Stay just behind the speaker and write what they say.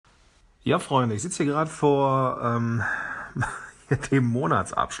Ja, Freunde, ich sitze hier gerade vor dem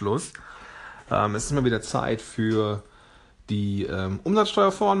Monatsabschluss. Es ist mal wieder Zeit für die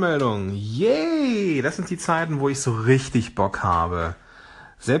Umsatzsteuervoranmeldung. Yay! Das sind die Zeiten, wo ich so richtig Bock habe,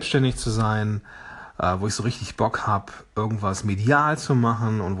 selbstständig zu sein, wo ich so richtig Bock habe, irgendwas medial zu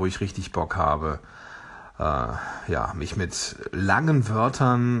machen und wo ich richtig Bock habe, mich mit langen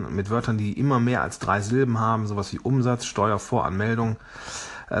Wörtern, mit Wörtern, die immer mehr als 3 Silben haben, sowas wie Umsatzsteuervoranmeldung,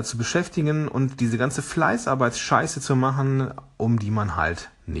 zu beschäftigen und diese ganze Fleißarbeitsscheiße zu machen, um die man halt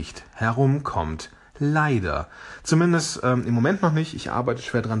nicht herumkommt. Leider. Zumindest im Moment noch nicht. Ich arbeite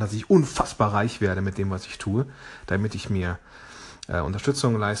schwer dran, dass ich unfassbar reich werde mit dem, was ich tue, damit ich mir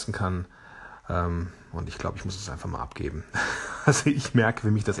Unterstützung leisten kann. Und ich glaube, ich muss es einfach mal abgeben. Also ich merke,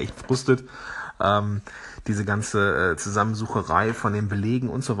 wie mich das echt frustet. Diese ganze Zusammensucherei von den Belegen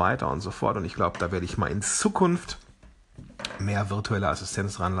und so weiter und so fort. Und ich glaube, da werde ich mal in Zukunft mehr virtuelle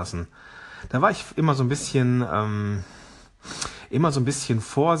Assistenz ranlassen. Da war ich immer so ein bisschen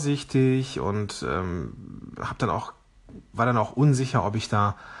vorsichtig und war dann auch unsicher, ob ich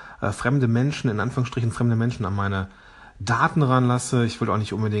da in Anführungsstrichen fremde Menschen an meine Daten ranlasse. Ich will auch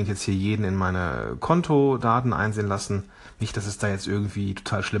nicht unbedingt jetzt hier jeden in meine Kontodaten einsehen lassen. Nicht, dass es da jetzt irgendwie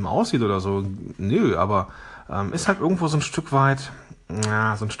total schlimm aussieht oder so. Nö, aber ist halt irgendwo so ein Stück weit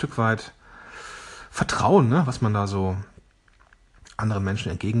Vertrauen, ne, was man da so anderen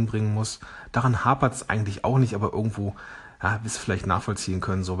Menschen entgegenbringen muss. Daran hapert es eigentlich auch nicht, aber irgendwo, ja, wirst du vielleicht nachvollziehen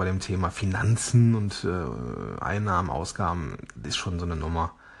können, so bei dem Thema Finanzen und Einnahmen, Ausgaben, ist schon so eine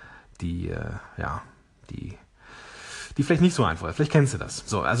Nummer, die, die, die vielleicht nicht so einfach ist. Vielleicht kennst du das.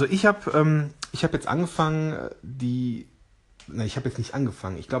 So, also ich hab jetzt angefangen, ich habe jetzt nicht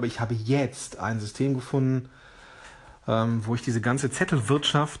angefangen. Ich glaube, ich habe jetzt ein System gefunden, wo ich diese ganze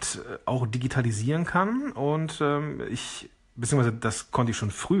Zettelwirtschaft auch digitalisieren kann. Beziehungsweise das konnte ich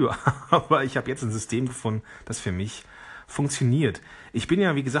schon früher, aber ich habe jetzt ein System gefunden, das für mich funktioniert. Ich bin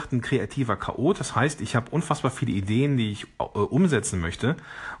ja, wie gesagt, ein kreativer Chaot. Das heißt, ich habe unfassbar viele Ideen, die ich umsetzen möchte.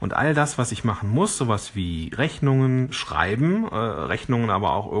 Und all das, was ich machen muss, sowas wie Rechnungen schreiben, Rechnungen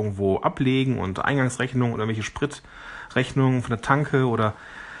aber auch irgendwo ablegen und Eingangsrechnungen oder welche Spritrechnungen von der Tanke oder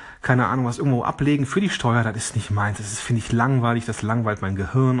keine Ahnung, was irgendwo ablegen für die Steuer, das ist nicht meins. Das ist, finde ich, langweilig, das langweilt mein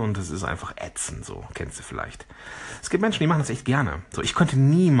Gehirn und das ist einfach ätzend, so, kennst du vielleicht. Es gibt Menschen, die machen das echt gerne. So, ich könnte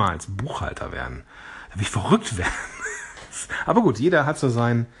niemals Buchhalter werden. Da will ich verrückt werden. Aber gut, jeder hat so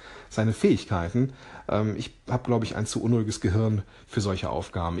seine Fähigkeiten. Ich habe, glaube ich, ein zu unruhiges Gehirn für solche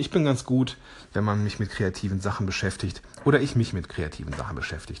Aufgaben. Ich bin ganz gut, wenn man mich mit kreativen Sachen beschäftigt oder ich mich mit kreativen Sachen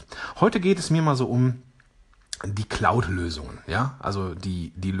beschäftigt. Heute geht es mir mal so um die Cloud-Lösungen, ja, also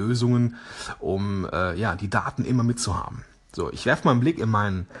die Lösungen, um die Daten immer mitzuhaben. So, ich werfe mal einen Blick in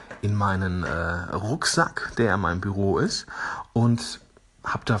meinen Rucksack, der in meinem Büro ist, und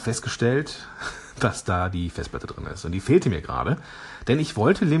habe da festgestellt, dass da die Festplatte drin ist. Und die fehlte mir gerade, denn ich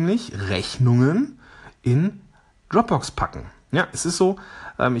wollte nämlich Rechnungen in Dropbox packen. Ja, es ist so,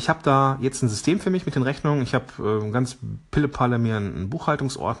 ich habe da jetzt ein System für mich mit den Rechnungen. Ich habe ganz pillepalle mir einen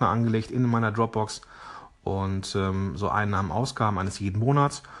Buchhaltungsordner angelegt in meiner Dropbox und so Einnahmen, Ausgaben eines jeden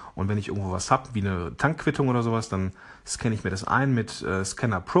Monats. Und wenn ich irgendwo was habe, wie eine Tankquittung oder sowas, dann scanne ich mir das ein mit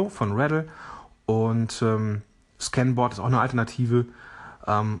Scanner Pro von Reddle und Scanboard ist auch eine Alternative.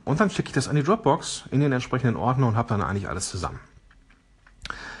 Und dann schicke ich das an die Dropbox in den entsprechenden Ordner und habe dann eigentlich alles zusammen.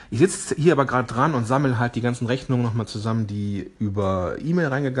 Ich sitze hier aber gerade dran und sammle halt die ganzen Rechnungen nochmal zusammen, die über E-Mail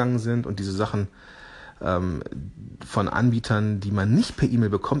reingegangen sind und diese Sachen von Anbietern, die man nicht per E-Mail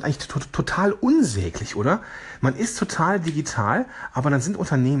bekommt, eigentlich total unsäglich, oder? Man ist total digital, aber dann sind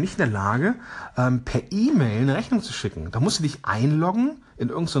Unternehmen nicht in der Lage, per E-Mail eine Rechnung zu schicken. Da musst du dich einloggen in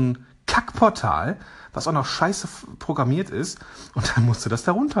irgendein so Kackportal, was auch noch scheiße programmiert ist, und dann musst du das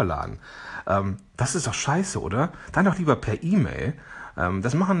da runterladen. Das ist doch scheiße, oder? Dann doch lieber per E-Mail.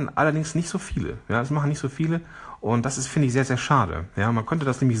 Das machen allerdings nicht so viele. Ja, das machen nicht so viele. Und das ist, finde ich, sehr, sehr schade. Ja, man könnte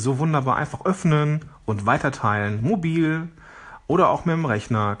das nämlich so wunderbar einfach öffnen und weiterteilen, mobil oder auch mit dem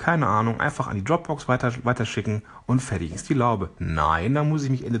Rechner, keine Ahnung, einfach an die Dropbox weiterschicken und fertig ist die Laube. Nein, da muss ich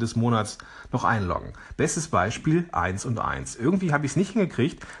mich Ende des Monats noch einloggen. Bestes Beispiel, 1&1. Irgendwie habe ich es nicht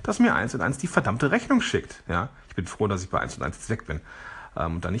hingekriegt, dass mir 1&1 die verdammte Rechnung schickt. Ja, ich bin froh, dass ich bei 1&1 jetzt weg bin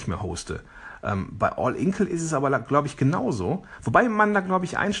und da nicht mehr hoste. Bei All Inkle ist es aber, glaube ich, genauso. Wobei man da, glaube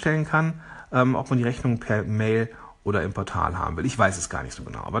ich, einstellen kann, ob man die Rechnung per Mail oder im Portal haben will. Ich weiß es gar nicht so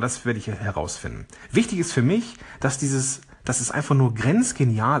genau, aber das werde ich herausfinden. Wichtig ist für mich, dass es einfach nur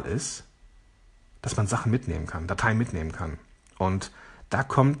grenzgenial ist, dass man Sachen mitnehmen kann, Dateien mitnehmen kann. Und da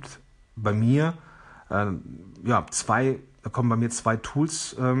kommt bei mir da kommen bei mir zwei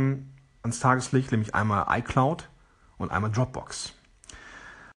Tools ans Tageslicht, nämlich einmal iCloud und einmal Dropbox.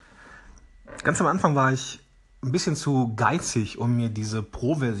 Ganz am Anfang war ich ein bisschen zu geizig, um mir diese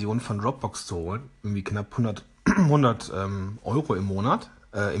Pro-Version von Dropbox zu holen. Irgendwie knapp 100 Euro im Monat,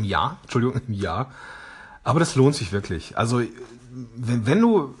 im Jahr, Entschuldigung, im Jahr. Aber das lohnt sich wirklich. Also wenn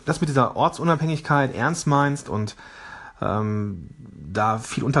du das mit dieser Ortsunabhängigkeit ernst meinst und da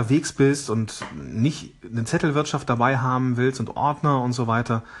viel unterwegs bist und nicht eine Zettelwirtschaft dabei haben willst und Ordner und so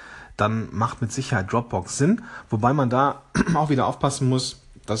weiter, dann macht mit Sicherheit Dropbox Sinn. Wobei man da auch wieder aufpassen muss,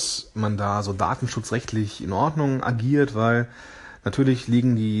 dass man da so datenschutzrechtlich in Ordnung agiert, weil natürlich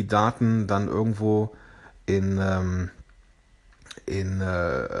liegen die Daten dann irgendwo in den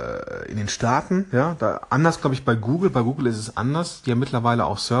Staaten, ja, da anders, glaube ich, bei Google ist es anders, die haben mittlerweile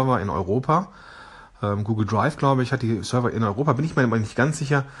auch Server in Europa. Google Drive, glaube ich, hat die Server in Europa, bin ich mir aber nicht ganz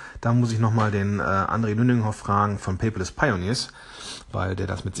sicher. Da muss ich nochmal den André Nüninghoff fragen von Paperless Pioneers, weil der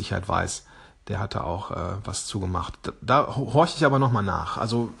das mit Sicherheit weiß. Der hatte auch was zugemacht. Da horche ich aber nochmal nach,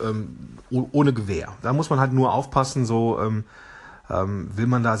 also ohne Gewähr. Da muss man halt nur aufpassen, so will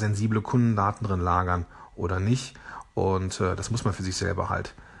man da sensible Kundendaten drin lagern oder nicht. Und das muss man für sich selber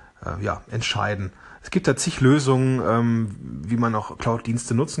halt entscheiden. Es gibt da zig Lösungen, wie man auch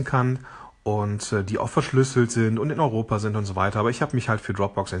Cloud-Dienste nutzen kann und die auch verschlüsselt sind und in Europa sind und so weiter. Aber ich habe mich halt für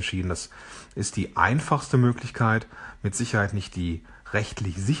Dropbox entschieden. Das ist die einfachste Möglichkeit, mit Sicherheit nicht die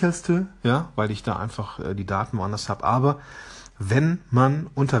rechtlich sicherste, ja, weil ich da einfach die Daten woanders habe. Aber wenn man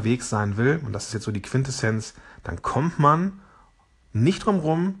unterwegs sein will, und das ist jetzt so die Quintessenz, dann kommt man nicht drum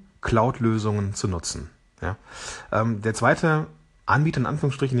rum, Cloud-Lösungen zu nutzen. Ja. Der zweite Anbieter, in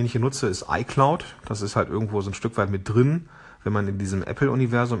Anführungsstrichen, den ich hier nutze, ist iCloud. Das ist halt irgendwo so ein Stück weit mit drin, wenn man in diesem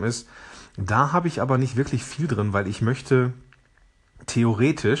Apple-Universum ist. Da habe ich aber nicht wirklich viel drin, weil ich möchte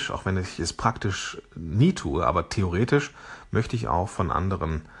theoretisch, auch wenn ich es praktisch nie tue, aber theoretisch möchte ich auch von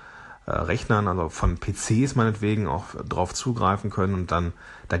anderen Rechnern, also von PCs meinetwegen, auch drauf zugreifen können. Und dann,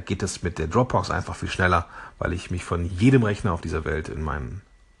 da geht es mit der Dropbox einfach viel schneller, weil ich mich von jedem Rechner auf dieser Welt in meinen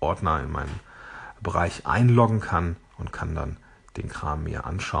Ordner, in meinen Bereich einloggen kann und kann dann den Kram mir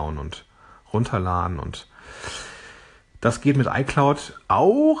anschauen und runterladen. Und das geht mit iCloud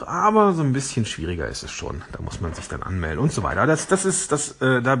auch, aber so ein bisschen schwieriger ist es schon. Da muss man sich dann anmelden und so weiter.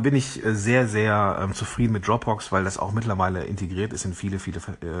 Da bin ich sehr, sehr zufrieden mit Dropbox, weil das auch mittlerweile integriert ist in viele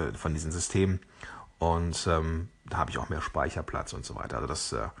von diesen Systemen. Und da habe ich auch mehr Speicherplatz und so weiter. Also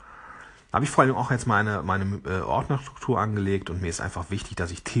das habe ich vor allem auch jetzt meine Ordnerstruktur angelegt und mir ist einfach wichtig,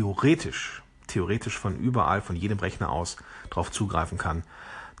 dass ich theoretisch von überall, von jedem Rechner aus drauf zugreifen kann.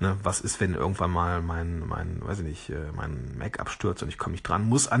 Ne, was ist, wenn irgendwann mal mein Mac abstürzt und ich komme nicht dran,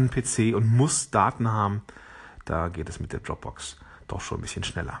 muss an den PC und muss Daten haben. Da geht es mit der Dropbox doch schon ein bisschen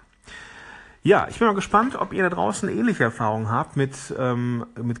schneller. Ja, ich bin mal gespannt, ob ihr da draußen ähnliche Erfahrungen habt mit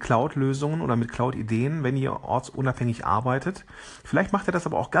Cloud-Lösungen oder mit Cloud-Ideen, wenn ihr ortsunabhängig arbeitet. Vielleicht macht ihr das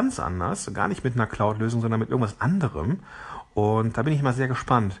aber auch ganz anders, gar nicht mit einer Cloud-Lösung, sondern mit irgendwas anderem. Und da bin ich mal sehr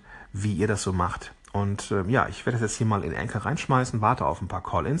gespannt, wie ihr das so macht. Und ich werde das jetzt hier mal in Anchor reinschmeißen, warte auf ein paar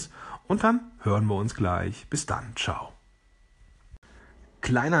Call-ins und dann hören wir uns gleich. Bis dann, ciao.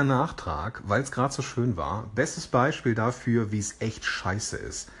 Kleiner Nachtrag, weil es gerade so schön war. Bestes Beispiel dafür, wie es echt scheiße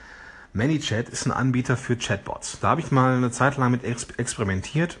ist. ManyChat ist ein Anbieter für Chatbots. Da habe ich mal eine Zeit lang mit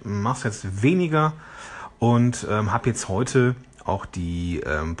experimentiert, mache es jetzt weniger und habe jetzt heute auch die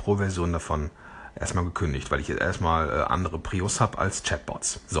Pro-Version davon erstmal gekündigt, weil ich jetzt erstmal andere Prios habe als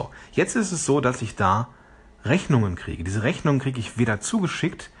Chatbots. So, jetzt ist es so, dass ich da Rechnungen kriege. Diese Rechnungen kriege ich wieder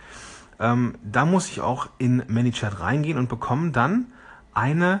zugeschickt. Da muss ich auch in ManyChat reingehen und bekomme dann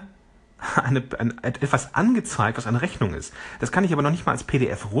etwas angezeigt, was eine Rechnung ist. Das kann ich aber noch nicht mal als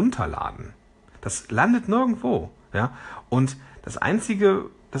PDF runterladen. Das landet nirgendwo. Ja? Und das Einzige,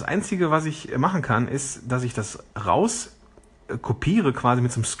 was ich machen kann, ist, dass ich das kopiere quasi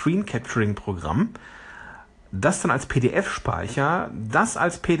mit so einem Screen-Capturing-Programm, das dann als PDF speicher, das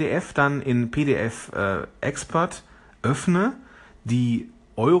als PDF dann in PDF-Expert öffne, die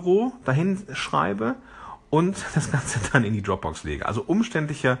Euro dahin schreibe und das Ganze dann in die Dropbox lege. Also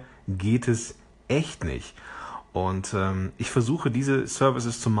umständlicher geht es echt nicht. Und ich versuche diese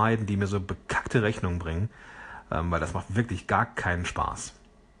Services zu meiden, die mir so bekackte Rechnungen bringen, weil das macht wirklich gar keinen Spaß.